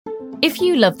If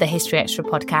you love the History Extra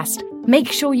podcast,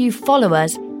 make sure you follow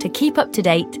us to keep up to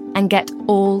date and get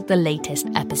all the latest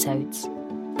episodes.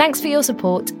 Thanks for your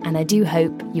support, and I do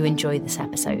hope you enjoy this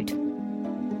episode.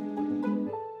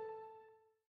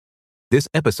 This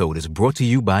episode is brought to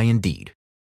you by Indeed.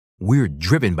 We're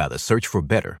driven by the search for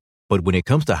better, but when it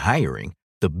comes to hiring,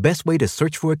 the best way to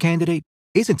search for a candidate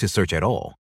isn't to search at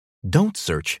all. Don't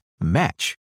search,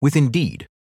 match with Indeed.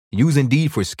 Use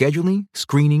Indeed for scheduling,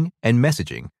 screening, and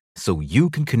messaging so you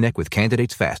can connect with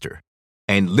candidates faster.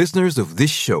 And listeners of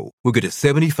this show will get a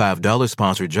 $75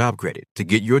 sponsored job credit to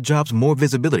get your jobs more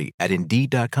visibility at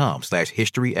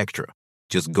Indeed.com/historyextra.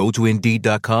 Just go to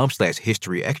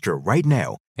Indeed.com/historyextra right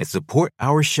now and support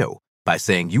our show by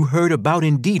saying you heard about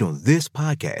Indeed on this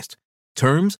podcast.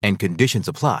 Terms and conditions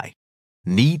apply.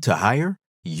 Need to hire?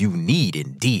 You need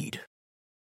Indeed.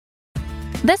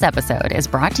 This episode is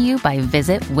brought to you by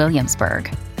Visit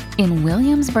Williamsburg. In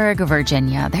Williamsburg,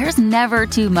 Virginia, there's never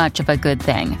too much of a good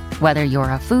thing. Whether you're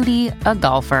a foodie, a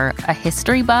golfer, a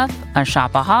history buff, a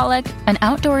shopaholic, an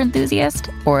outdoor enthusiast,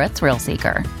 or a thrill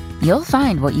seeker, you'll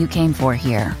find what you came for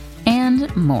here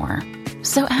and more.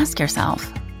 So ask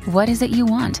yourself, what is it you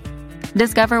want?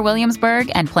 Discover Williamsburg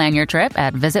and plan your trip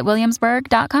at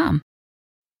visitwilliamsburg.com.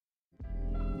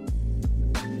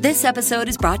 This episode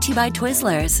is brought to you by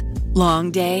Twizzlers. Long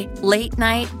day, late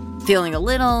night, feeling a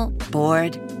little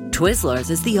bored? Twizzlers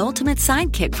is the ultimate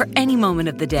sidekick for any moment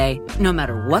of the day, no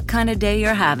matter what kind of day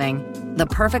you're having. The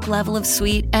perfect level of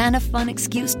sweet and a fun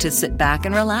excuse to sit back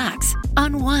and relax.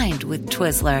 Unwind with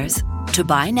Twizzlers. To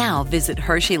buy now, visit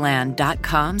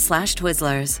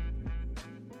Hersheyland.com/Twizzlers.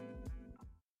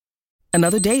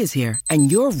 Another day is here, and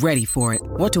you're ready for it.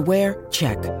 What to wear?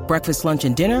 Check. Breakfast, lunch,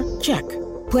 and dinner? Check.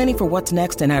 Planning for what's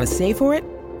next and how to save for it?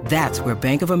 That's where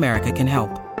Bank of America can help.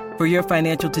 For your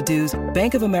financial to-dos,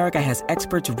 Bank of America has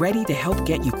experts ready to help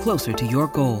get you closer to your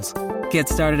goals. Get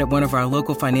started at one of our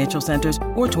local financial centers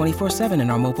or 24/7 in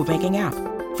our mobile banking app.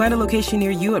 Find a location near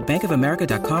you at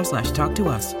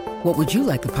bankofamerica.com/talktous. What would you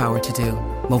like the power to do?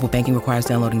 Mobile banking requires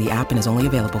downloading the app and is only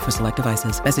available for select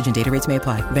devices. Message and data rates may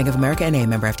apply. Bank of America N.A.,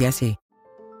 member FDIC.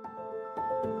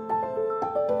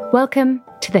 Welcome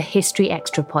to the History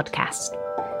Extra podcast.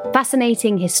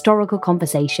 Fascinating historical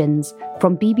conversations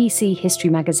from BBC History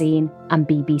Magazine and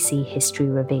BBC History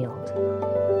Revealed.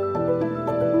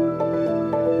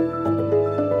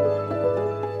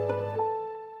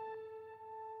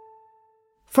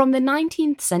 From the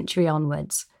 19th century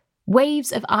onwards,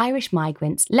 waves of Irish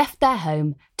migrants left their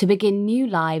home to begin new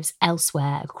lives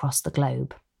elsewhere across the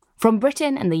globe. From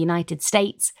Britain and the United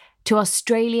States to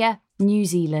Australia, New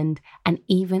Zealand, and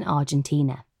even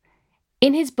Argentina.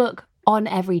 In his book, On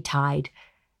Every Tide,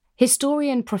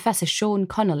 historian Professor Sean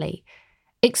Connolly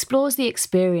explores the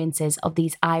experiences of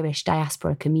these Irish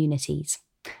diaspora communities,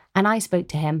 and I spoke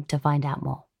to him to find out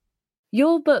more.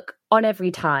 Your book, On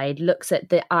Every Tide, looks at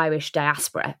the Irish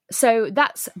diaspora. So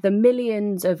that's the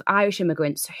millions of Irish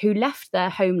immigrants who left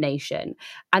their home nation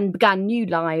and began new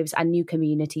lives and new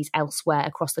communities elsewhere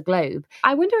across the globe.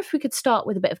 I wonder if we could start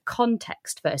with a bit of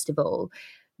context, first of all.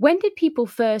 When did people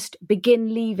first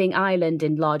begin leaving Ireland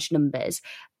in large numbers,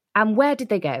 and where did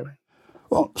they go?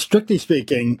 Well, strictly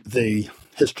speaking, the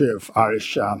history of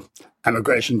Irish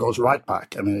emigration goes right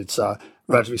back. I mean, it's a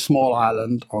relatively small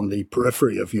island on the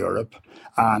periphery of Europe,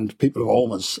 and people have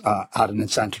always had an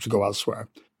incentive to go elsewhere.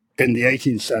 In the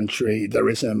 18th century, there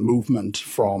is a movement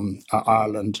from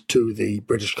Ireland to the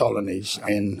British colonies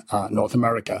in North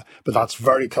America, but that's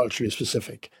very culturally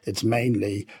specific. It's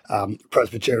mainly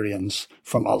Presbyterians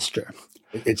from Ulster.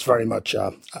 It's very much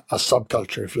a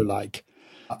subculture, if you like.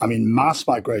 I mean, mass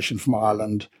migration from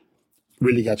Ireland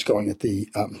really gets going at the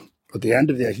end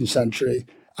of the 18th century,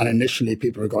 and initially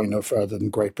people are going no further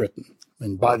than Great Britain. I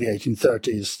mean, by the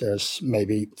 1830s, there's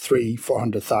maybe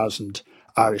 400,000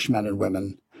 Irish men and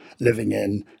women living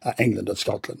in England and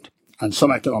Scotland. And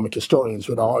some economic historians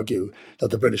would argue that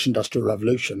the British Industrial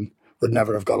Revolution would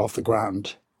never have got off the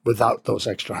ground without those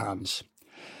extra hands.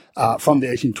 From the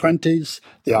 1820s,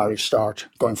 the Irish start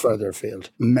going further afield,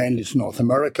 mainly to North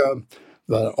America,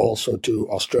 but also to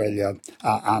Australia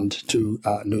and to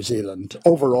New Zealand.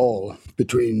 Overall,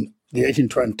 between the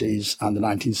 1820s and the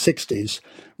 1960s,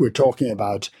 we're talking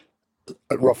about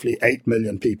roughly 8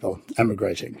 million people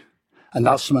emigrating. And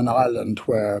that's from an island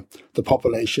where the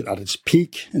population at its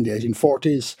peak in the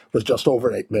 1840s was just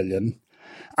over 8 million.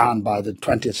 and by the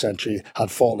 20th century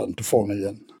had fallen to 4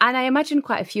 million. And I imagine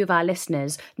quite a few of our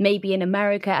listeners, maybe in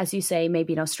America, as you say,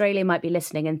 maybe in Australia, might be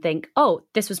listening and think, oh,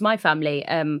 this was my family.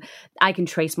 I can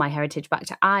trace my heritage back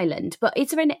to Ireland. But is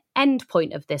there an end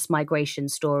point of this migration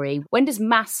story? When does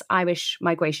mass Irish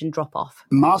migration drop off?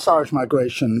 Mass Irish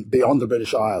migration beyond the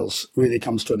British Isles really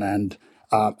comes to an end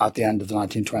at the end of the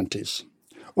 1920s.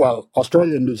 Well,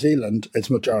 Australia and New Zealand,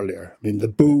 it's much earlier. I mean, the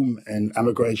boom in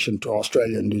emigration to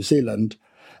Australia and New Zealand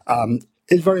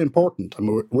is very important. I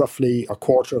mean, roughly a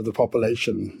quarter of the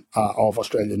population of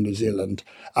Australia and New Zealand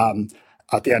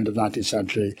at the end of the 19th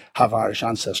century have Irish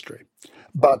ancestry.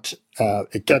 But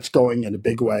it gets going in a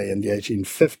big way in the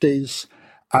 1850s,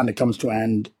 and it comes to an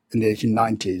end in the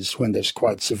 1890s when there's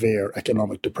quite severe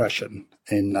economic depression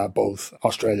in both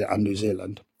Australia and New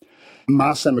Zealand.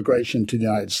 Mass emigration to the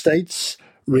United States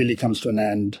really comes to an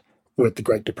end with the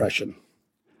Great Depression.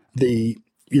 The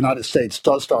United States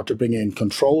does start to bring in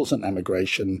controls on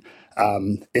emigration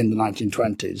in the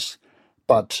 1920s,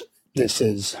 but this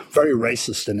is very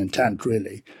racist in intent,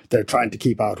 really. They're trying to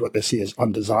keep out what they see as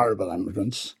undesirable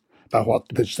immigrants, by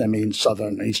which they mean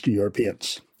Southern and Eastern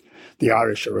Europeans. The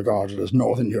Irish are regarded as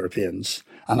Northern Europeans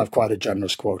and have quite a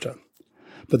generous quota.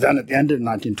 But then at the end of the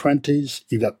 1920s,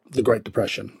 you get the Great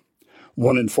Depression.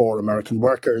 1 in 4 American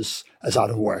workers is out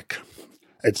of work.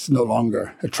 It's no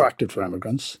longer attractive for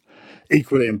immigrants.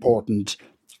 Equally important,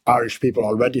 Irish people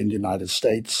already in the United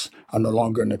States are no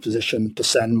longer in a position to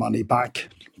send money back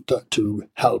to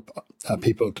help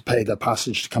people to pay their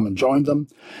passage to come and join them,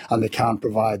 and they can't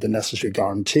provide the necessary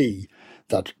guarantee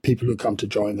that people who come to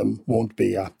join them won't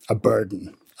be a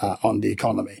burden on the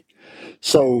economy.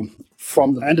 So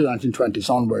from the end of the 1920s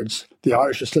onwards, the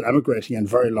Irish are still emigrating in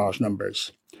very large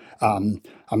numbers.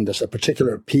 There's a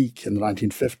particular peak in the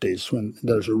 1950s when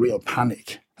there's a real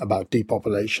panic about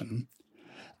depopulation.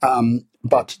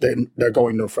 But they're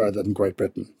going no further than Great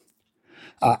Britain.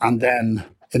 And then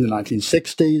in the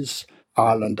 1960s,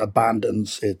 Ireland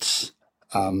abandons its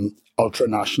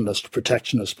ultra-nationalist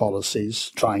protectionist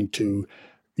policies, trying to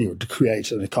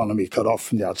create an economy cut off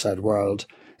from the outside world.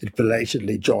 It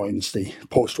belatedly joins the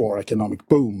post-war economic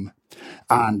boom,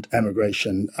 and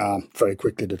emigration very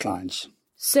quickly declines.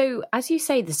 So, as you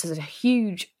say, this is a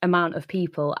huge amount of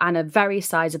people and a very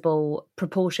sizable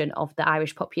proportion of the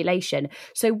Irish population.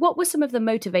 So what were some of the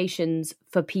motivations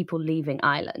for people leaving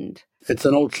Ireland? It's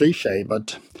an old cliche,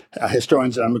 but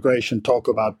historians of emigration talk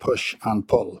about push and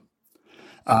pull.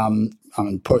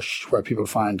 Push where people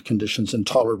find conditions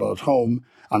intolerable at home,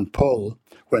 and pull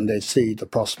when they see the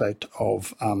prospect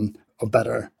of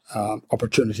better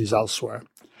opportunities elsewhere.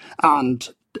 And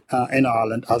in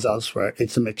Ireland, as elsewhere,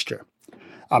 it's a mixture.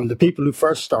 The people who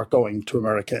first start going to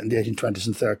America in the 1820s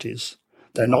and 30s,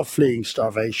 they're not fleeing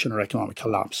starvation or economic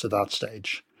collapse at that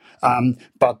stage,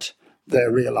 but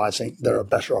they're realizing there are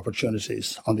better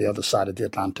opportunities on the other side of the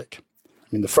Atlantic.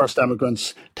 The first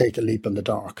emigrants take a leap in the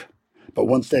dark, but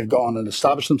once they've gone and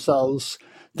established themselves,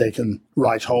 they can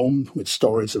write home with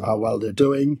stories of how well they're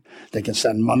doing. They can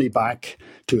send money back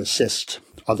to assist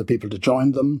other people to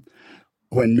join them.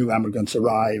 When new immigrants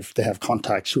arrive, they have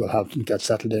contacts who will help them get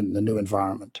settled in the new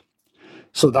environment.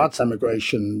 So that's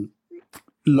emigration,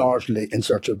 largely in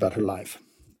search of a better life.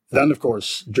 Then, of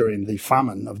course, during the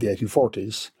famine of the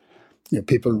 1840s,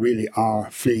 people really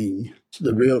are fleeing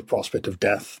the real prospect of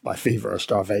death by fever or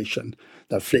starvation.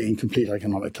 They're fleeing complete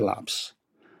economic collapse.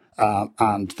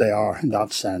 And they are, in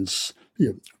that sense,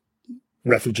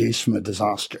 refugees from a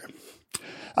disaster.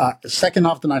 Second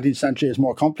half of the 19th century is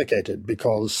more complicated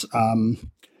because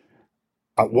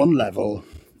at one level,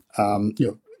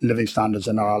 living standards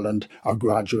in Ireland are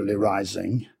gradually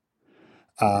rising.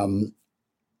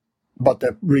 But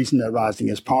the reason they're rising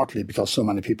is partly because so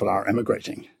many people are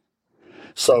emigrating.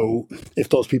 So if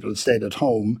those people had stayed at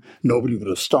home, nobody would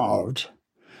have starved,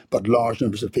 but large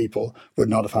numbers of people would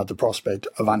not have had the prospect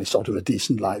of any sort of a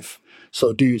decent life.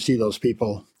 So do you see those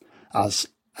people as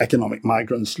economic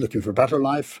migrants looking for a better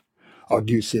life, or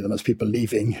do you see them as people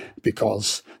leaving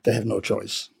because they have no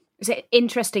choice? It's an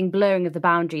interesting blurring of the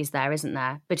boundaries there, isn't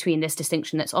there, between this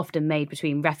distinction that's often made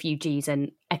between refugees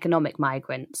and economic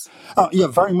migrants? Yeah,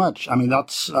 very much.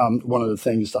 That's one of the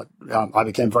things that I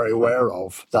became very aware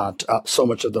of, that so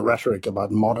much of the rhetoric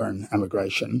about modern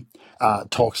immigration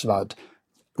talks about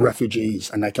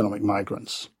refugees and economic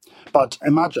migrants. But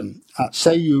imagine,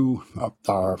 say you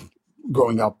are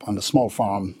growing up on a small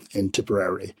farm in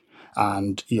Tipperary,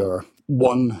 and your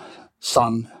one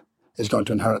son is going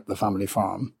to inherit the family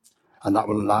farm, and that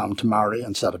will allow him to marry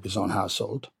and set up his own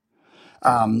household.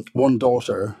 One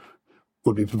daughter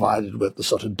would be provided with the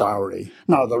sort of dowry.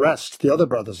 Now the rest, the other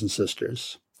brothers and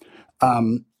sisters,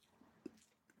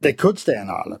 they could stay in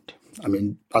Ireland. I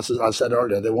mean, as I said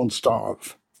earlier, they won't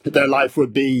starve. Their life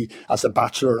would be as a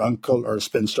bachelor uncle or a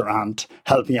spinster aunt,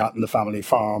 helping out in the family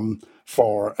farm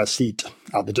for a seat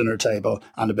at the dinner table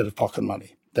and a bit of pocket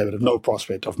money. They would have no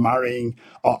prospect of marrying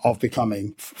or of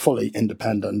becoming fully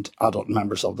independent adult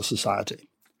members of the society.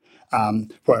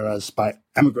 Whereas by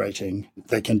emigrating,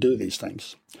 they can do these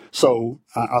things. So,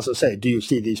 as I say, do you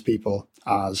see these people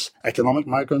as economic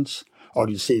migrants, or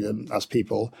do you see them as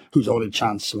people whose only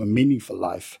chance of a meaningful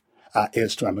life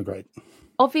is to emigrate?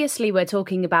 Obviously, we're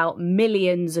talking about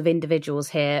millions of individuals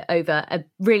here over a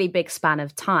really big span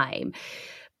of time.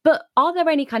 But are there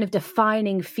any kind of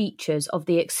defining features of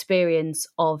the experience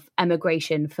of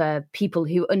emigration for people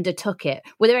who undertook it?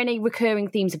 Were there any recurring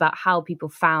themes about how people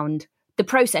found the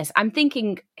process? I'm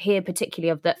thinking here particularly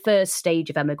of the first stage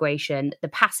of emigration, the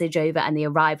passage over and the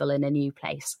arrival in a new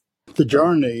place. The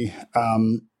journey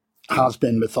has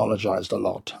been mythologized a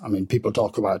lot. I mean, people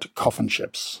talk about coffin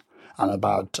ships and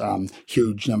about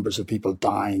huge numbers of people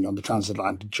dying on the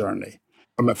transatlantic journey.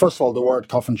 I mean, first of all, the word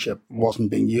coffin ship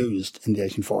wasn't being used in the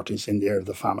 1840s, in the year of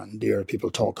the famine, the year people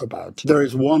talk about. There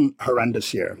is one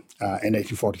horrendous year in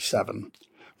 1847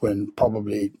 when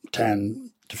probably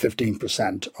 10 to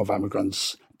 15% of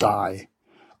emigrants die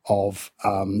of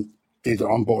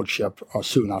either on board ship or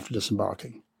soon after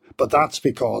disembarking. But that's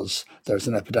because there's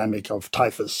an epidemic of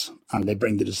typhus and they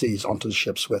bring the disease onto the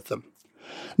ships with them.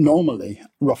 Normally,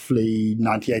 roughly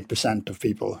 98% of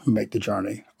people who make the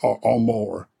journey or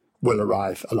more will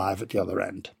arrive alive at the other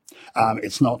end.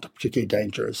 It's not particularly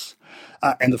dangerous.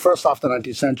 In the first half of the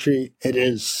 19th century, it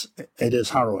is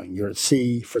harrowing. You're at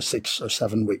sea for 6 or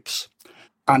 7 weeks.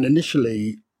 And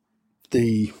initially,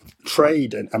 the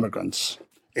trade in immigrants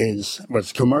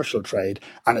was commercial trade,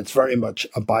 and it's very much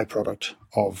a byproduct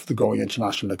of the growing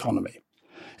international economy.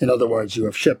 In other words, you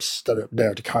have ships that are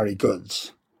there to carry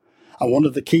goods. And one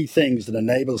of the key things that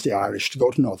enables the Irish to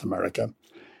go to North America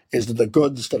is that the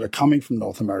goods that are coming from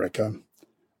North America,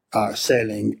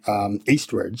 sailing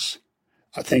eastwards,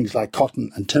 things like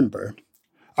cotton and timber,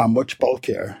 are much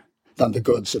bulkier than the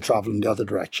goods that travel in the other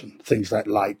direction, things like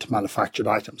light manufactured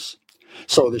items.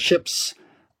 So the ships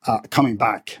coming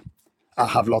back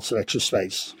have lots of extra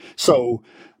space. So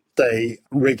they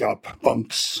rig up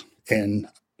bunks in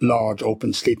large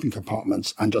open sleeping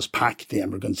compartments and just pack the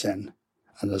immigrants in.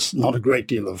 And there's not a great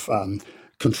deal of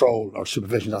control or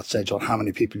supervision at that stage on how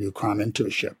many people you cram into a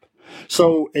ship.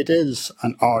 So it is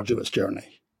an arduous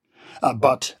journey,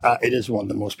 but it is one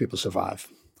that most people survive.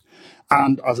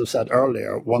 And as I said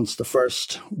earlier, once the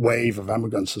first wave of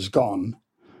immigrants is gone,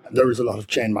 there is a lot of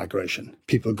chain migration.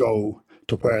 People go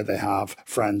to where they have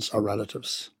friends or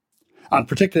relatives. And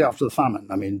particularly after the famine,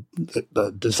 I mean,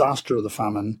 the disaster of the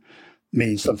famine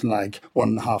means something like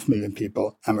 1.5 million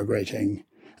people emigrating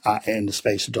in the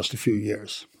space of just a few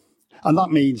years. And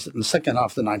that means that in the second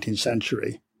half of the 19th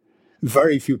century,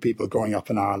 very few people growing up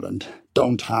in Ireland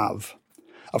don't have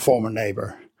a former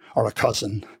neighbour or a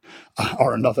cousin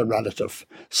or another relative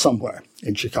somewhere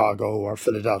in Chicago or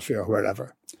Philadelphia or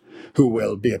wherever who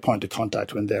will be a point of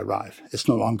contact when they arrive. It's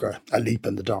no longer a leap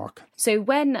in the dark. So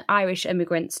when Irish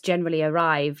immigrants generally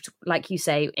arrived, like you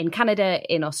say, in Canada,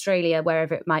 in Australia,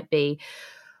 wherever it might be,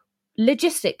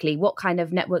 logistically, what kind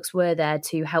of networks were there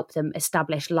to help them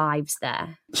establish lives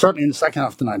there? Certainly in the second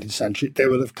half of the 19th century, they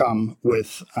will have come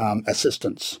with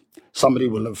assistance. Somebody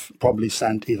will have probably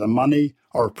sent either money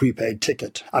or a prepaid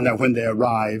ticket. And then when they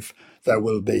arrive, there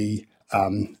will be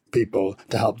people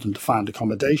to help them to find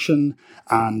accommodation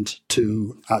and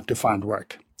to find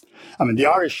work. I mean, the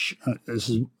Irish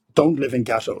don't live in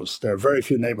ghettos. There are very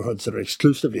few neighbourhoods that are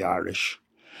exclusively Irish.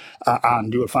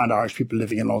 And you will find Irish people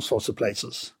living in all sorts of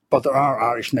places. But there are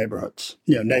Irish neighbourhoods,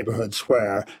 neighbourhoods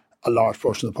where a large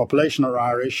portion of the population are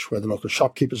Irish, where the local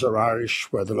shopkeepers are Irish,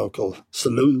 where the local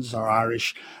saloons are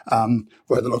Irish,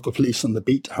 where the local police on the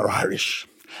beat are Irish.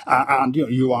 And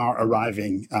you are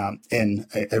arriving in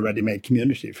a ready-made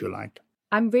community, if you like.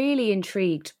 I'm really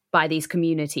intrigued by these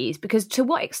communities because to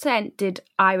what extent did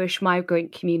Irish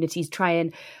migrant communities try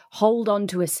and hold on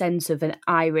to a sense of an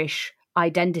Irish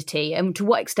identity? And to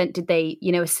what extent did they,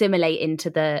 assimilate into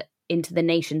the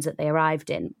nations that they arrived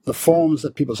in? The forms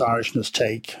that people's Irishness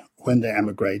take when they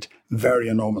emigrate vary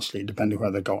enormously depending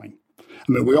where they're going.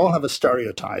 I mean, we all have a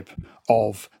stereotype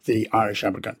of the Irish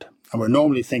emigrant, and we're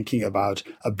normally thinking about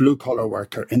a blue-collar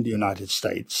worker in the United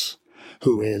States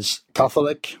who is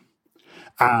Catholic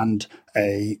and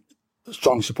a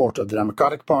strong supporter of the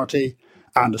Democratic Party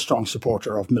and a strong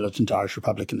supporter of militant Irish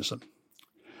republicanism.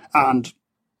 And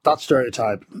that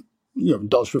stereotype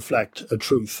does reflect a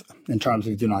truth in terms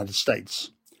of the United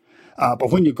States.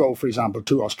 But when you go, for example,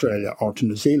 to Australia or to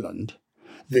New Zealand,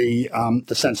 the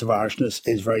sense of Irishness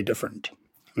is very different.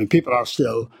 I mean, people are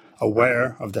still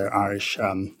aware of their Irish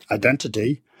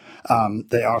identity.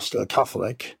 They are still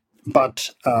Catholic,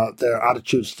 but their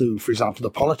attitudes to, for example, the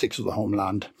politics of the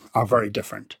homeland are very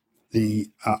different. The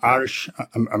Irish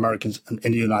Americans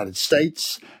in the United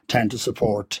States tend to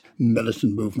support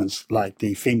militant movements like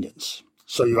the Fenians.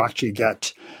 So you actually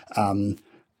get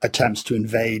attempts to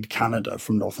invade Canada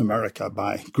from North America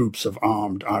by groups of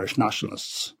armed Irish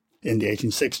nationalists in the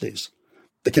 1860s.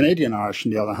 The Canadian Irish,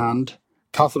 on the other hand,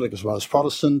 Catholic as well as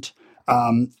Protestant,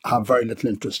 have very little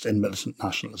interest in militant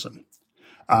nationalism.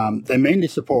 They mainly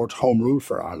support home rule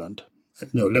for Ireland,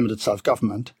 limited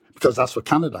self-government, because that's what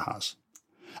Canada has.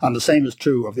 And the same is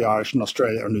true of the Irish in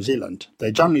Australia or New Zealand.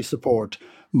 They generally support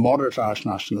moderate Irish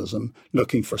nationalism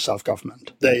looking for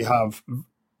self-government. They have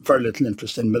very little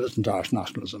interest in militant Irish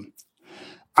nationalism.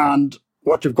 And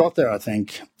what you've got there, I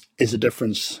think, is a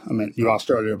difference. I mean, you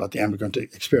asked earlier about the immigrant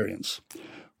experience.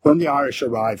 When the Irish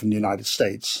arrive in the United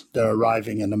States, they're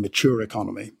arriving in a mature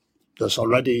economy. There's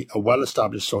already a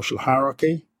well-established social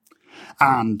hierarchy,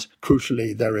 and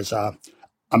crucially, there is a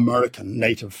American,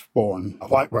 native-born,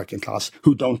 white working class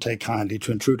who don't take kindly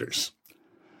to intruders.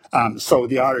 So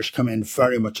the Irish come in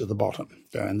very much at the bottom.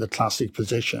 They're in the classic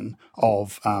position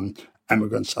of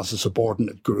immigrants as a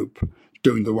subordinate group,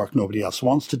 doing the work nobody else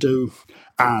wants to do,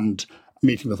 and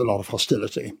meeting with a lot of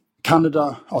hostility.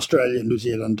 Canada, Australia, New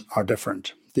Zealand are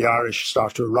different. The Irish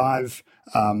start to arrive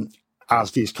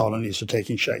as these colonies are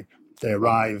taking shape. They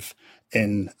arrive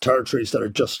in territories that are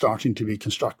just starting to be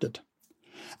constructed.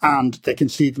 And they can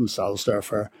see themselves,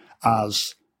 therefore,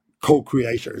 as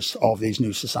co-creators of these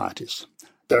new societies.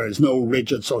 There is no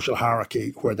rigid social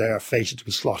hierarchy where they are fated to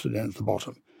be slotted in at the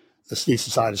bottom. These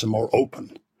societies are more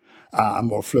open and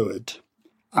more fluid.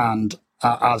 And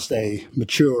as they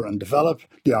mature and develop,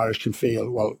 the Irish can feel,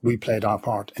 well, we played our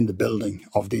part in the building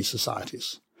of these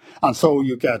societies. And so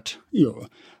you get,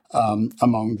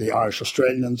 among the Irish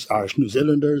Australians, Irish New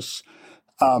Zealanders,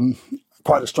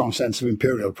 quite a strong sense of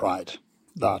imperial pride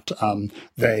that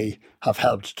they have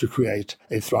helped to create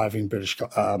a thriving British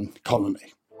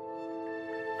colony.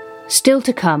 Still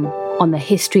to come on the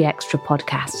History Extra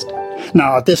podcast.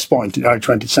 Now, at this point in the early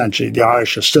 20th century, the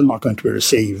Irish are still not going to be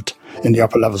received in the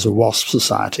upper levels of WASP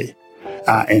society,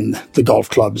 in the golf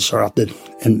clubs or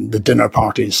in the dinner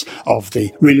parties of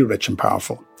the really rich and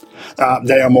powerful.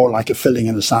 They are more like a filling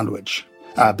in a sandwich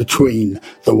between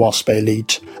the WASP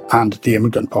elite and the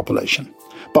immigrant population.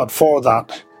 But for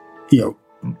that,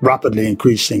 rapidly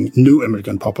increasing new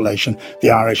immigrant population, the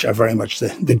Irish are very much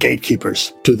the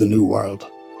gatekeepers to the new world.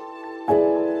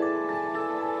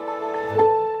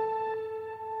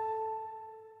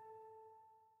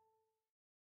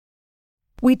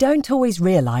 We don't always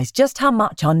realise just how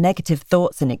much our negative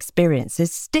thoughts and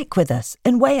experiences stick with us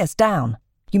and weigh us down.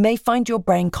 You may find your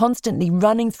brain constantly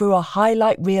running through a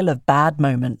highlight reel of bad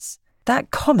moments. That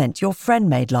comment your friend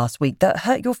made last week that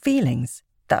hurt your feelings.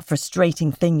 That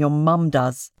frustrating thing your mum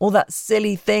does. Or that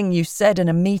silly thing you said in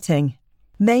a meeting.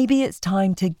 Maybe it's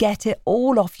time to get it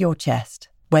all off your chest.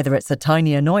 Whether it's a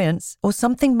tiny annoyance or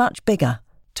something much bigger,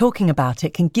 talking about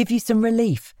it can give you some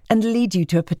relief and lead you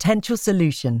to a potential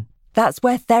solution. That's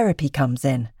where therapy comes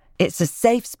in. It's a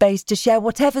safe space to share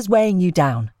whatever's weighing you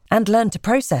down and learn to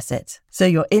process it, so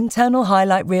your internal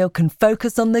highlight reel can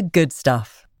focus on the good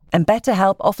stuff. And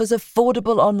BetterHelp offers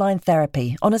affordable online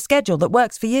therapy on a schedule that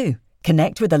works for you.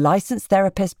 Connect with a licensed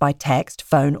therapist by text,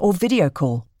 phone, or video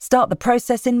call. Start the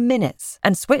process in minutes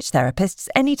and switch therapists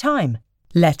anytime.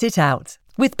 Let it out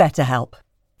with BetterHelp.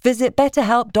 Visit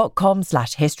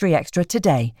betterhelp.com/historyextra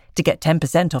today to get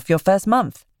 10% off your first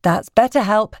month. That's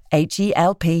BetterHelp,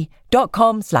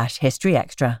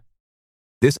 HELP.com/historyextra.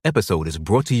 This episode is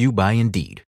brought to you by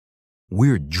Indeed.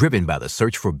 We're driven by the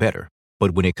search for better,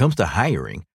 but when it comes to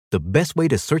hiring, the best way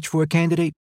to search for a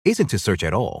candidate isn't to search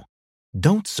at all.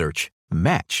 Don't search,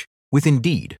 match with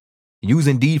Indeed. Use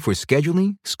Indeed for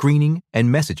scheduling, screening, and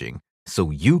messaging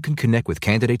so you can connect with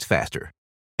candidates faster.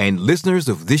 And listeners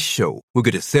of this show will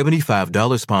get a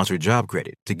 $75 sponsored job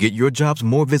credit to get your jobs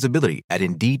more visibility at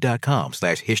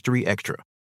Indeed.com/historyextra.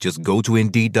 Just go to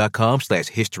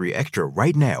Indeed.com/historyextra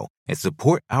right now and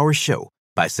support our show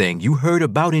by saying you heard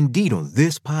about Indeed on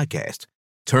this podcast.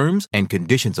 Terms and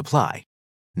conditions apply.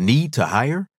 Need to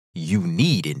hire? You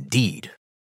need Indeed.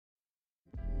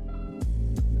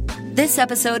 This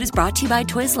episode is brought to you by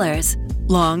Twizzlers.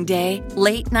 Long day,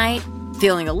 late night,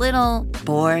 feeling a little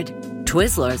bored?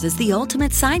 Twizzlers is the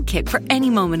ultimate sidekick for any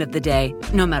moment of the day,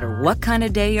 no matter what kind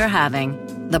of day you're having.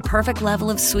 The perfect level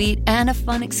of sweet and a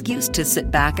fun excuse to sit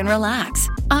back and relax.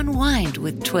 Unwind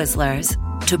with Twizzlers.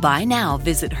 To buy now,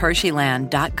 visit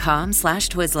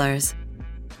Hersheyland.com/Twizzlers.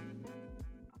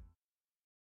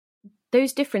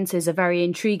 Those differences are very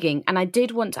intriguing. And I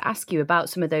did want to ask you about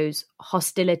some of those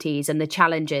hostilities and the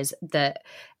challenges that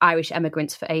Irish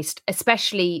emigrants faced,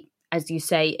 especially, as you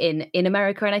say, in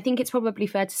America. And I think it's probably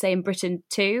fair to say in Britain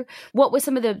too. What were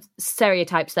some of the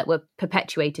stereotypes that were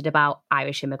perpetuated about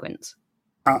Irish immigrants?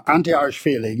 Anti-Irish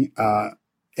feeling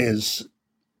is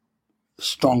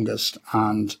strongest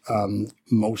and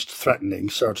most threatening,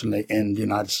 certainly in the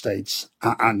United States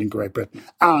and in Great Britain.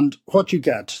 And what you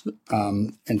get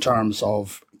in terms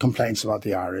of complaints about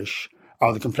the Irish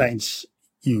are the complaints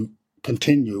you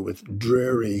continue with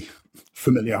dreary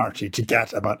familiarity to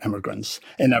get about immigrants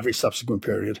in every subsequent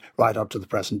period right up to the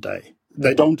present day.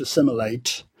 They don't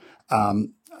assimilate.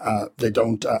 They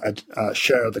don't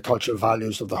share the cultural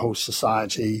values of the host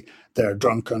society. They're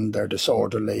drunken, they're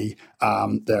disorderly,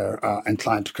 they're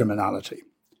inclined to criminality.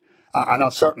 And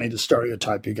that's certainly the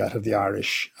stereotype you get of the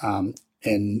Irish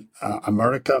in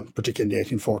America, particularly in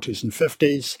the 1840s and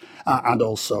 50s, and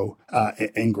also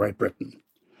in Great Britain.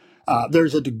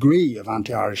 There's a degree of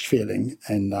anti-Irish feeling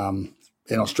in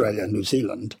Australia and New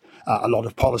Zealand. A lot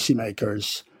of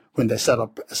policymakers, when they set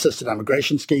up assisted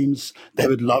emigration schemes, they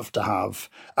would love to have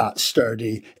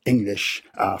sturdy English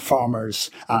farmers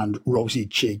and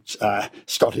rosy-cheeked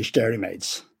Scottish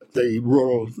dairymaids. The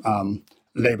rural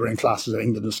labouring classes of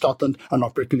England and Scotland are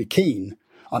not particularly keen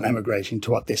on emigrating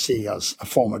to what they see as a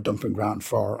former dumping ground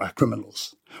for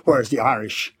criminals, whereas the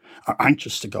Irish are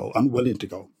anxious to go and willing to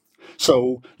go.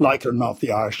 So, like it or not,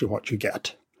 the Irish are what you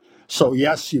get. So,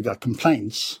 yes, you get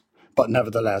complaints, but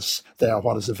nevertheless, they are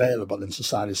what is available in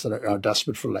societies that are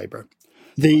desperate for labour.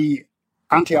 The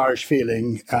anti-Irish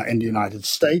feeling in the United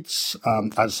States,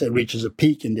 as I say, reaches a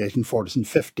peak in the 1840s and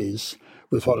 50s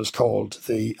with what is called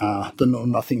the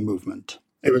Know-Nothing movement.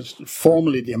 It was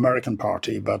formerly the American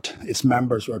Party, but its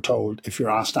members were told, if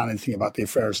you're asked anything about the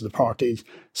affairs of the party,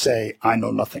 say, I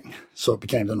know nothing. So it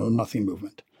became the Know-Nothing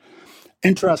movement.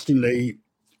 Interestingly,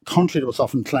 contrary to what's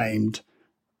often claimed,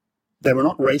 they were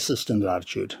not racist in their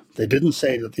attitude. They didn't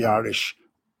say that the Irish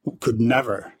could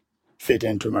never fit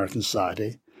into American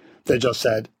society. They just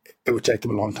said it would take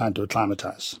them a long time to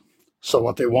acclimatise. So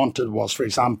what they wanted was, for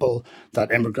example,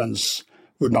 that immigrants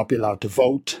would not be allowed to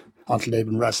vote until they'd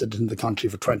been resident in the country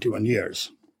for 21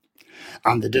 years.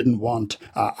 And they didn't want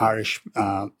Irish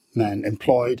men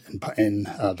employed in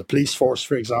the police force,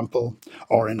 for example,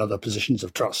 or in other positions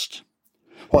of trust.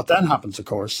 What then happens, of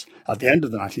course, at the end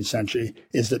of the 19th century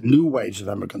is that new waves of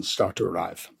immigrants start to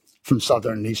arrive from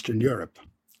Southern and Eastern Europe.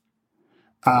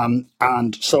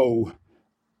 And so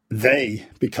they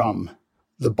become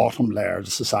the bottom layer of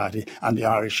the society, and the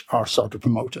Irish are sort of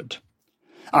promoted.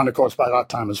 And of course, by that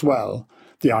time as well,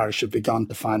 the Irish have begun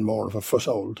to find more of a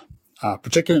foothold,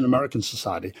 particularly in American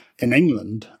society. In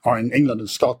England and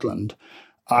Scotland,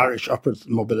 Irish upward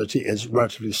mobility is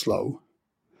relatively slow.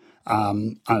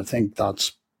 And I think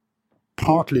that's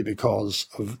partly because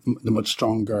of the much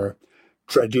stronger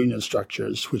trade union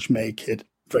structures, which make it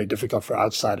very difficult for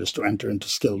outsiders to enter into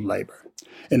skilled labour.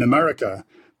 In America,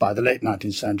 by the late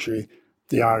 19th century,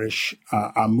 the Irish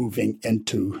are moving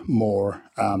into more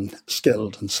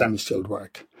skilled and semi-skilled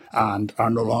work and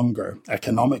are no longer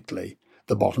economically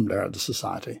the bottom layer of the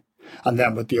society. And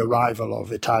then with the arrival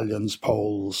of Italians,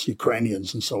 Poles,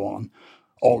 Ukrainians and so on,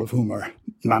 all of whom are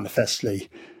manifestly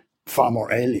far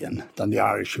more alien than the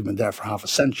Irish who've been there for half a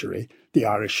century, the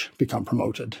Irish become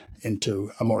promoted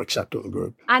into a more acceptable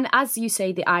group. And as you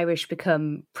say, the Irish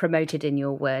become promoted, in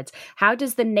your words. How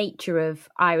does the nature of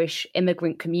Irish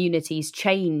immigrant communities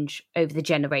change over the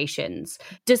generations?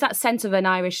 Does that sense of an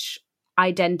Irish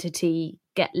identity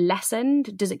get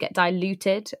lessened? Does it get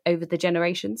diluted over the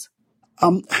generations?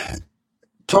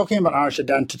 Talking about Irish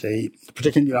identity,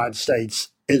 particularly in the United States,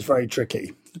 is very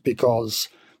tricky because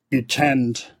you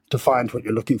tend to find what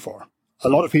you're looking for. A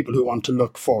lot of people who want to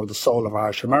look for the soul of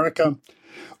Irish America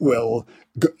will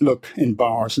look in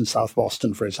bars in South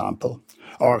Boston, for example,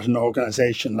 or at an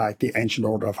organisation like the Ancient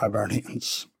Order of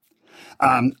Hibernians.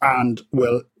 And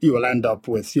you will end up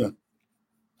with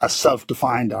a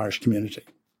self-defined Irish community,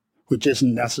 which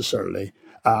isn't necessarily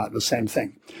the same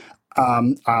thing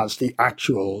as the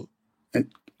actual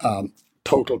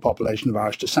total population of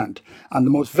Irish descent. And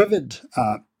the most vivid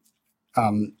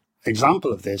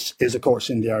example of this is, of course,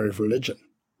 in the area of religion.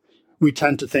 We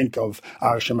tend to think of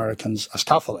Irish Americans as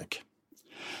Catholic.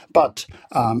 But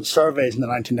surveys in the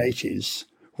 1980s,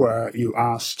 where you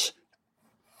asked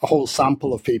a whole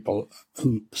sample of people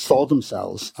who saw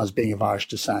themselves as being of Irish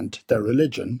descent, their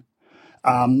religion,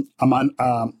 a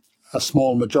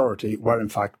small majority were in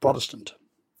fact Protestant.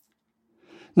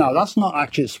 Now, that's not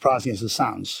actually as surprising as it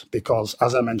sounds, because,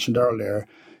 as I mentioned earlier,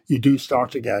 you do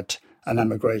start to get an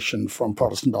emigration from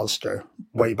Protestant Ulster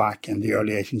way back in the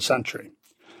early 18th century.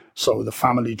 So the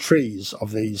family trees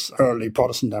of these early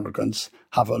Protestant immigrants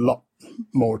have a lot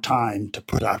more time to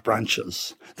put out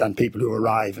branches than people who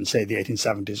arrive in, say, the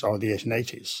 1870s or the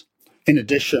 1880s. In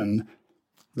addition,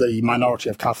 the minority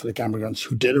of Catholic immigrants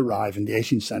who did arrive in the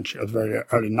 18th century or the very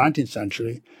early 19th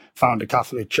century found a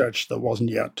Catholic church that wasn't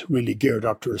yet really geared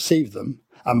up to receive them,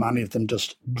 and many of them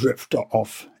just drift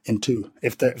off into,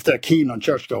 if they're keen on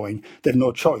church going, they have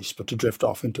no choice but to drift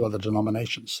off into other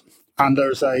denominations. And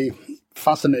there's a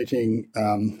fascinating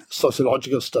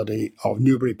sociological study of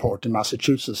Newburyport in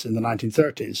Massachusetts in the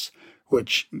 1930s,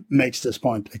 which makes this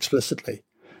point explicitly,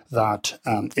 that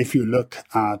if you look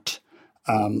at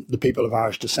the people of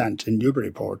Irish descent in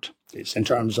Newburyport, in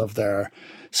terms of their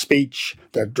speech,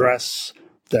 their dress,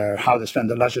 how they spend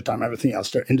their leisure time, everything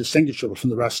else, they're indistinguishable from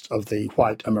the rest of the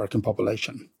white American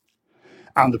population.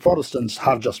 And the Protestants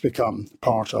have just become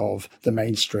part of the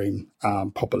mainstream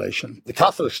population. The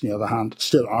Catholics, on the other hand,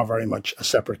 still are very much a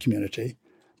separate community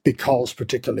because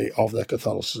particularly of their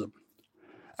Catholicism.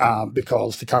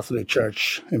 Because the Catholic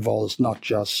Church involves not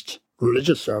just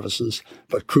religious services,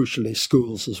 but crucially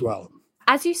schools as well.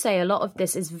 As you say, a lot of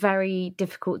this is very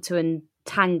difficult to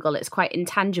entangle. It's quite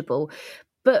intangible.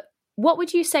 But what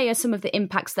would you say are some of the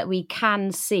impacts that we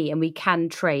can see and we can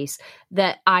trace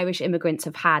that Irish immigrants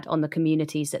have had on the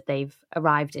communities that they've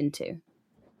arrived into?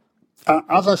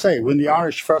 As I say, when the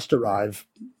Irish first arrive,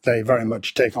 they very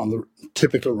much take on the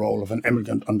typical role of an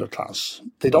immigrant underclass.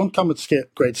 They don't come with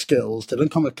great skills, they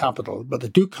don't come with capital, but they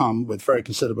do come with very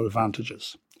considerable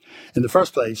advantages. In the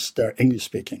first place, they're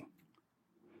English-speaking,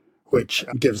 which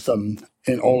gives them,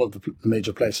 in all of the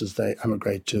major places they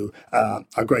emigrate to,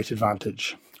 a great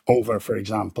advantage over, for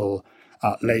example,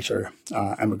 later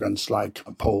immigrants like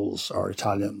Poles or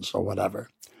Italians or whatever.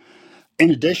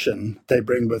 In addition, they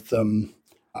bring with them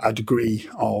a degree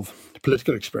of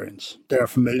political experience. They are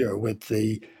familiar with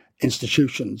the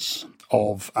institutions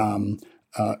of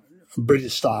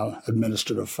British-style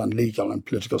administrative and legal and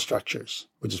political structures,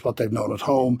 which is what they've known at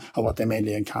home and what they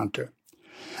mainly encounter.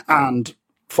 And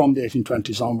from the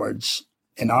 1820s onwards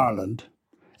in Ireland,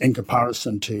 in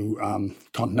comparison to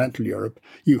continental Europe,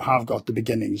 you have got the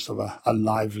beginnings of a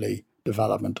lively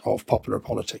development of popular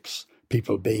politics,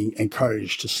 people being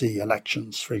encouraged to see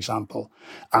elections, for example,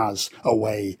 as a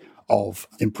way of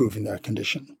improving their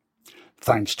condition,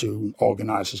 thanks to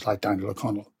organisers like Daniel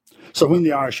O'Connell. So when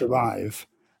the Irish arrive,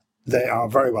 they are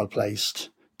very well placed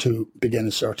to begin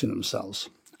asserting themselves.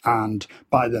 And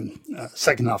by the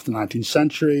second half of the 19th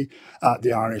century,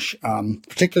 the Irish,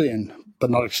 particularly but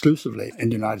not exclusively in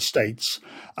the United States,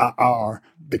 are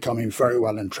becoming very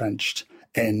well entrenched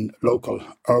in local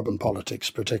urban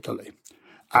politics particularly.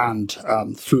 And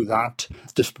through that,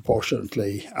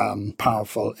 disproportionately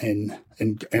powerful in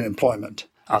employment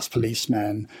as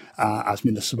policemen, as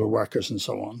municipal workers and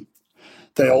so on.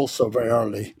 They also very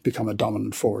early become a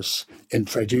dominant force in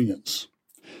trade unions.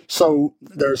 So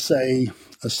there's a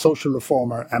social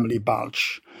reformer, Emily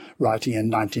Balch, writing in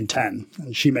 1910,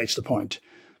 and she makes the point.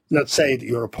 Let's say that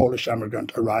you're a Polish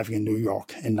immigrant arriving in New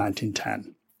York in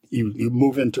 1910. You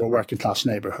move into a working class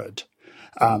neighborhood.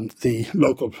 The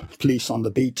local police on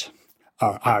the beat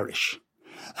are Irish.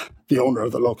 The owner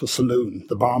of the local saloon,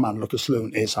 the barman of the local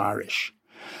saloon, is Irish.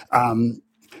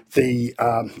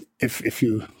 If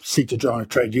you seek to join a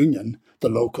trade union, the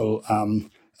local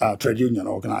trade union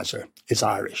organizer is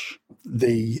Irish.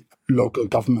 The local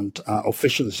government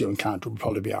officials you encounter will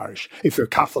probably be Irish. If you're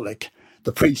Catholic,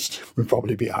 the priest will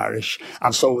probably be Irish,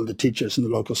 and so will the teachers in the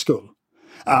local school.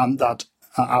 That,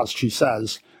 as she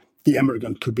says, the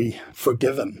immigrant could be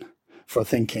forgiven for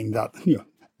thinking that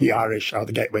the Irish are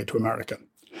the gateway to America.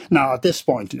 Now, at this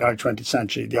point in the early 20th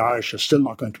century, the Irish are still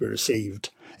not going to be received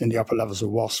in the upper levels of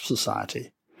WASP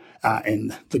society,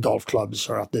 in the golf clubs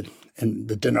or in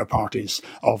the dinner parties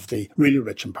of the really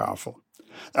rich and powerful.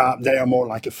 They are more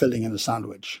like a filling in a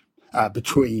sandwich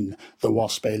between the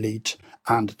WASP elite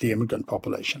and the immigrant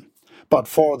population. But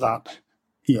for that,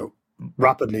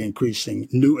 rapidly increasing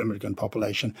new immigrant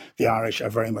population, the Irish are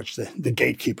very much the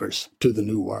gatekeepers to the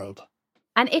new world.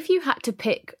 And if you had to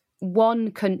pick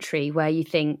one country where you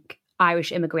think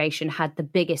Irish immigration had the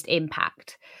biggest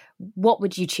impact, what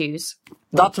would you choose?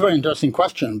 That's a very interesting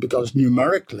question because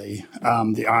numerically,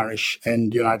 the Irish in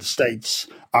the United States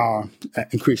are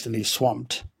increasingly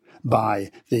swamped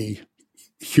by the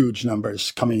huge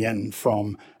numbers coming in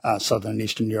from Southern and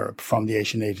Eastern Europe from the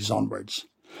 1880s onwards.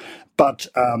 But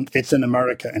it's in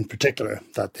America in particular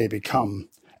that they become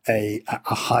a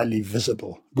highly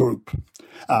visible group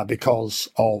because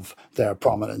of their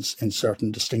prominence in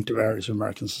certain distinctive areas of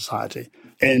American society.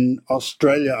 In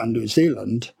Australia and New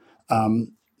Zealand,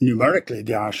 numerically,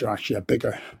 the Irish are actually a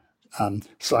bigger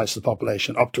slice of the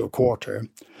population, up to a quarter,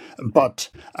 but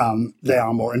they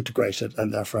are more integrated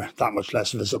and therefore that much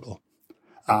less visible.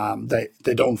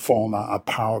 They don't form a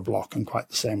power block in quite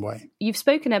the same way. You've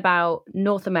spoken about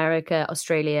North America,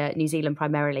 Australia, New Zealand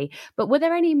primarily, but were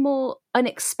there any more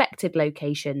unexpected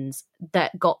locations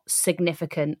that got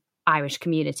significant Irish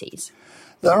communities?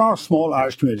 There are small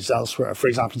Irish communities elsewhere, for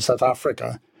example, in South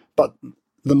Africa, but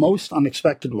the most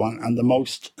unexpected one and the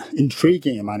most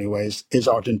intriguing in many ways is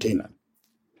Argentina,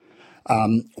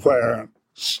 where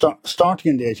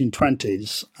starting in the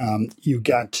 1820s, you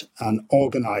get an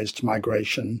organized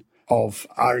migration of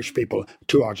Irish people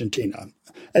to Argentina.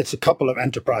 It's a couple of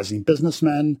enterprising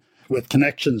businessmen with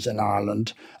connections in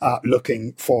Ireland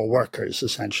looking for workers,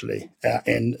 essentially,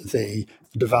 in the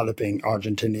developing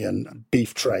Argentinian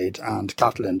beef trade and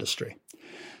cattle industry.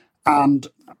 And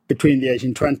between the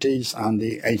 1820s and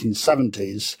the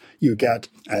 1870s, you get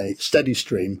a steady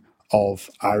stream of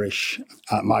Irish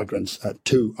migrants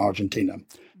to Argentina.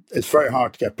 It's very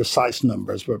hard to get precise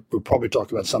numbers, but we're probably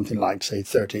talking about something like, say,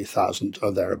 30,000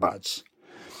 or thereabouts.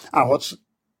 And what's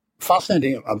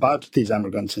fascinating about these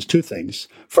immigrants is two things.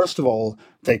 First of all,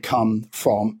 they come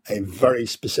from a very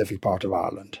specific part of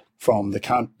Ireland, from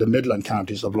the Midland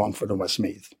counties of Longford and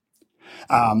Westmeath.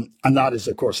 And that is,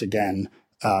 of course, again,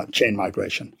 chain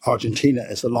migration. Argentina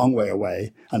is a long way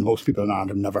away, and most people in Ireland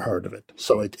have never heard of it.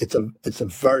 So it's a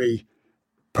very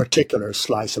particular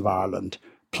slice of Ireland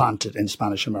planted in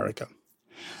Spanish America.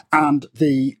 And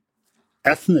the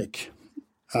ethnic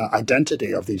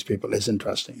identity of these people is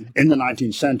interesting. In the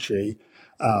 19th century,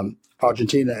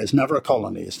 Argentina is never a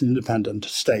colony. It's an independent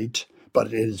state, but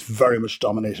it is very much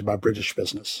dominated by British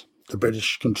business. The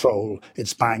British control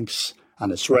its banks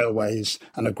and its railways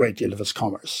and a great deal of its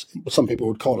commerce. Some people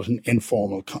would call it an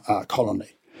informal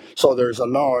colony. So there's a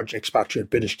large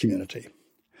expatriate British community.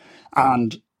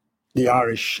 And the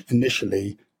Irish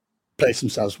initially place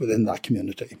themselves within that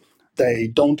community. They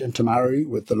don't intermarry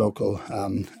with the local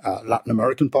Latin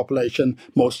American population.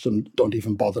 Most of them don't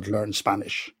even bother to learn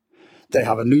Spanish. They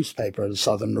have a newspaper, the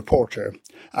Southern Reporter,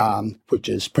 which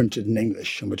is printed in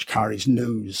English and which carries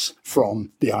news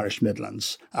from the Irish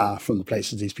Midlands, from the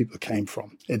places these people came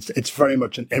from. It's very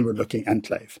much an inward-looking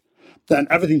enclave. Then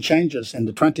everything changes in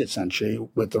the 20th century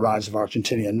with the rise of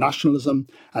Argentinian nationalism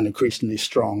and increasingly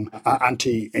strong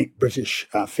anti-British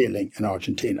feeling in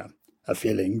Argentina, a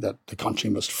feeling that the country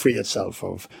must free itself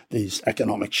of these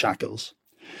economic shackles.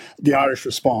 The Irish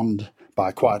respond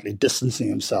by quietly distancing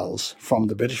themselves from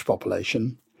the British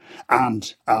population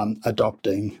and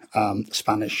adopting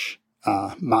Spanish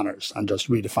manners and just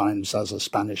redefine themselves as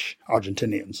Spanish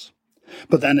Argentinians.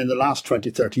 But then in the last 20,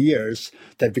 30 years,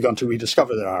 they've begun to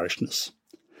rediscover their Irishness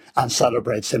and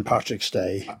celebrate St. Patrick's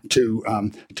Day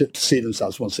to see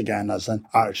themselves once again as an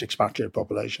Irish expatriate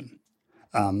population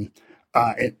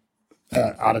at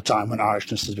a time when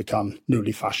Irishness has become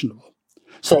newly fashionable.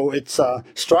 So it's a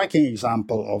striking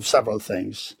example of several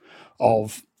things,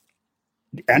 of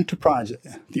the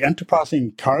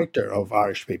enterprising character of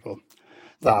Irish people,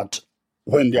 that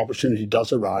when the opportunity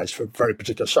does arise for very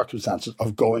particular circumstances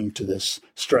of going to this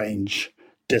strange,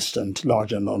 distant,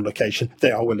 large unknown location,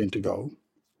 they are willing to go.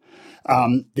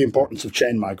 The importance of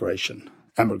chain migration.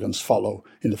 Immigrants follow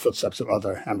in the footsteps of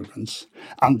other immigrants.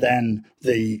 And then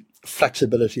the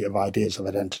flexibility of ideas of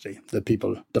identity, that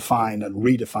people define and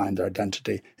redefine their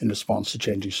identity in response to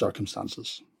changing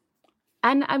circumstances.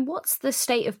 And what's the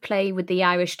state of play with the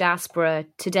Irish diaspora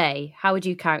today? How would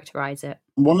you characterise it?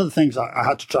 One of the things I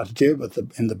had to try to deal with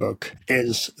in the book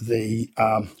is the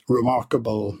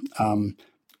remarkable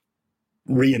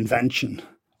reinvention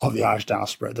of the Irish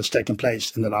diaspora that's taken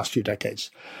place in the last few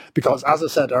decades. Because, as I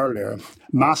said earlier,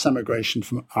 mass emigration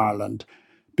from Ireland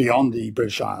beyond the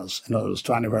British Isles, in other words,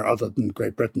 to anywhere other than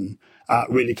Great Britain,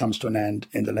 really comes to an end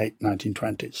in the late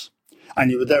 1920s.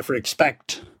 And you would therefore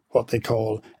expect what they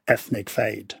call ethnic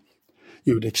fade.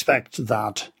 You would expect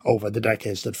that over the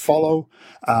decades that follow,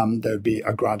 there would be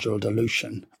a gradual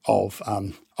dilution of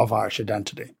Irish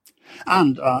identity.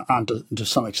 And to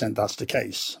some extent, that's the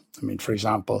case. I mean, for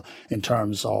example, in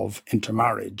terms of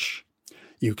intermarriage,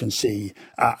 you can see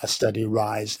a steady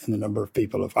rise in the number of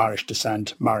people of Irish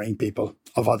descent marrying people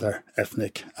of other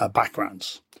ethnic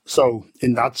backgrounds. So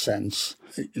in that sense,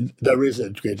 there is a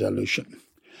degree of dilution.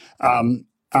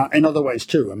 In other ways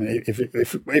too, I mean, if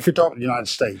you talk about the United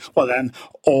States, well then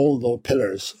all the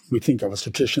pillars we think of as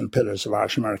traditional pillars of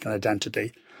Irish American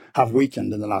identity have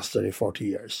weakened in the last 30, 40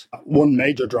 years. One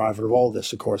major driver of all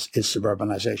this, of course, is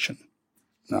suburbanization.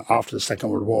 Now, after the Second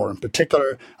World War in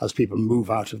particular, as people move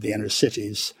out of the inner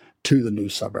cities to the new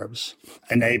suburbs,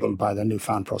 enabled by the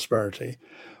newfound prosperity,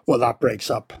 well, that breaks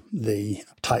up the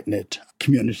tight-knit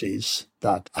communities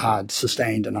that had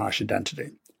sustained an Irish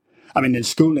identity. I mean, in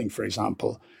schooling, for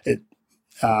example,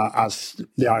 as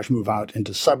the Irish move out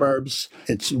into suburbs,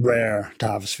 it's rare to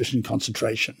have a sufficient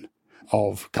concentration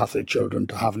of Catholic children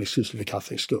to have an exclusively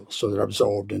Catholic school. So they're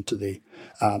absorbed into the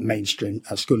mainstream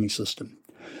schooling system.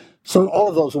 So in all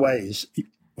of those ways,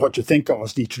 what you think of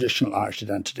as the traditional Irish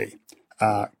identity,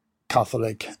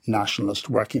 Catholic, nationalist,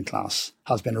 working class,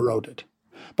 has been eroded.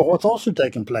 But what's also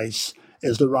taken place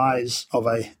is the rise of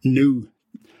a new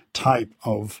type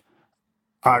of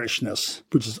Irishness,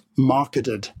 which is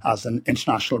marketed as an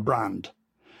international brand.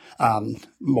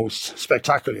 Most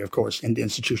spectacularly, of course, in the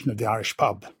institution of the Irish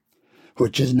pub,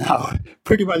 which is now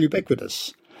pretty well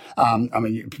ubiquitous. I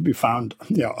mean, it can be found,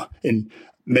 in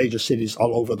major cities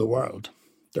all over the world.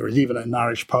 There is even an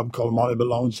Irish pub called Molly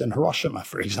Malone's in Hiroshima,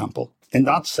 for example. In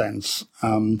that sense,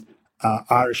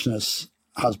 Irishness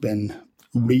has been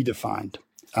redefined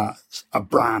as a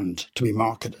brand to be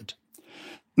marketed.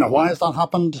 Now, why has that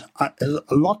happened? A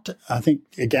lot, I think,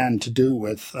 again, to do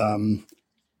with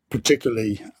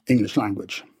particularly English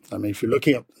language. I mean, if you're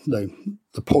looking at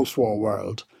the post-war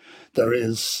world, there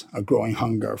is a growing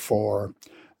hunger for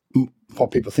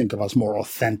what people think of as more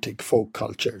authentic folk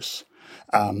cultures,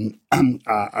 and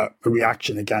a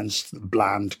reaction against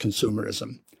bland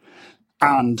consumerism.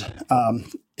 And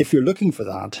if you're looking for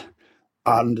that,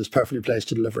 Ireland is perfectly placed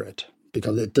to deliver it,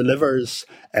 because it delivers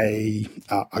a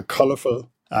colourful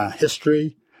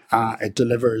history. It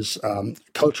delivers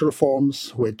cultural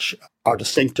forms which are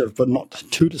distinctive, but not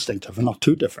too distinctive and not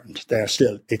too different. They are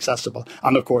still accessible.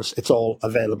 And of course, it's all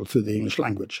available through the English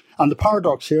language. And the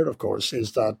paradox here, of course,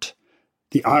 is that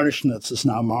the Irishness is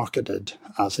now marketed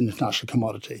as an international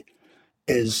commodity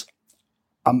is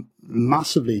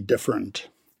massively different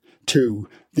to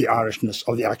the Irishness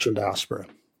of the actual diaspora.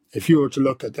 If you were to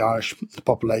look at the Irish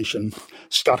population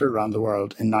scattered around the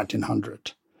world in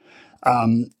 1900,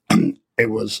 it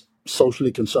was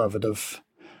socially conservative,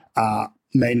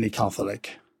 mainly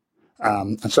Catholic,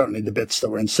 and certainly the bits that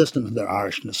were insistent on their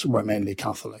Irishness were mainly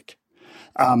Catholic.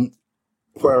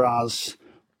 Whereas,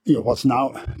 what's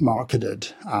now marketed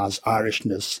as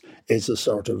Irishness is a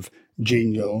sort of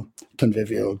genial,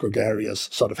 convivial, gregarious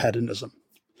sort of hedonism.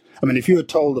 I mean, if you had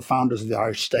told the founders of the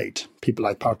Irish state, people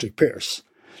like Patrick Pearse,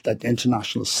 that the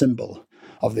international symbol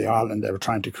of the Ireland they were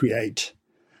trying to create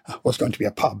was going to be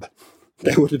a pub,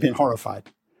 they would have been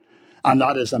horrified. And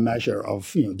that is a measure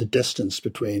of the distance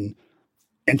between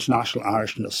international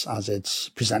Irishness as it's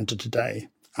presented today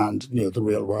and the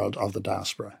real world of the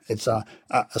diaspora. It's a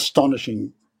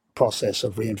astonishing process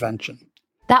of reinvention.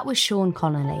 That was Sean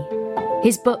Connolly.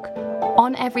 His book,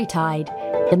 On Every Tide,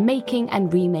 The Making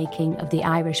and Remaking of the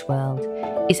Irish World,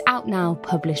 is out now,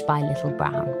 published by Little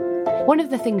Brown. One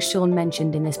of the things Sean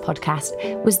mentioned in this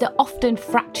podcast was the often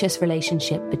fractious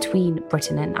relationship between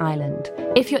Britain and Ireland.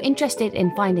 If you're interested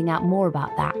in finding out more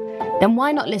about that, then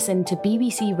why not listen to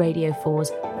BBC Radio 4's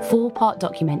 4-part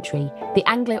documentary, The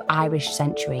Anglo-Irish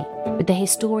Century, with the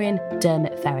historian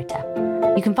Dermot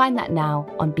Ferriter. You can find that now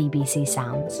on BBC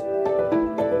Sounds.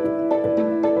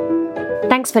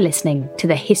 Thanks for listening to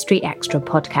the History Extra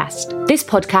podcast. This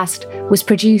podcast was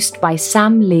produced by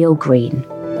Sam Leal Green.